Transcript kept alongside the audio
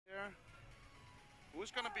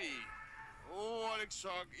Who's gonna be? Oh, Oleg zhokh,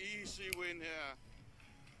 easy win here.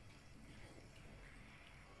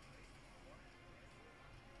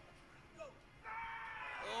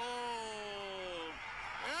 Oh,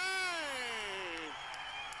 hey!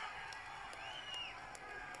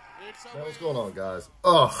 Man, what's going on, guys?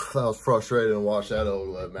 Oh, that was frustrating to watch that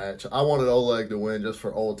Oleg match. I wanted Oleg to win just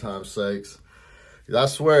for old time's sakes. I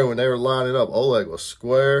swear, when they were lining up, Oleg was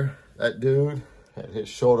square. That dude had his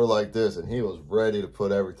shoulder like this, and he was ready to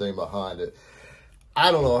put everything behind it.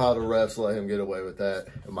 I don't know how the refs let him get away with that.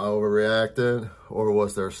 Am I overreacting, or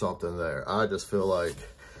was there something there? I just feel like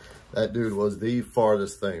that dude was the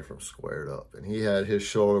farthest thing from squared up, and he had his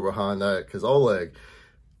shoulder behind that, because Oleg,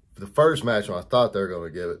 the first match when I thought they were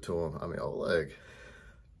going to give it to him, I mean, Oleg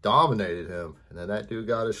dominated him, and then that dude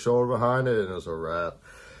got his shoulder behind it, and it was a wrap.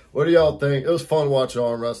 What do y'all think? It was fun watching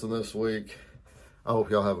arm wrestling this week. I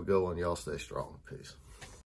hope y'all have a good one. Y'all stay strong. Peace.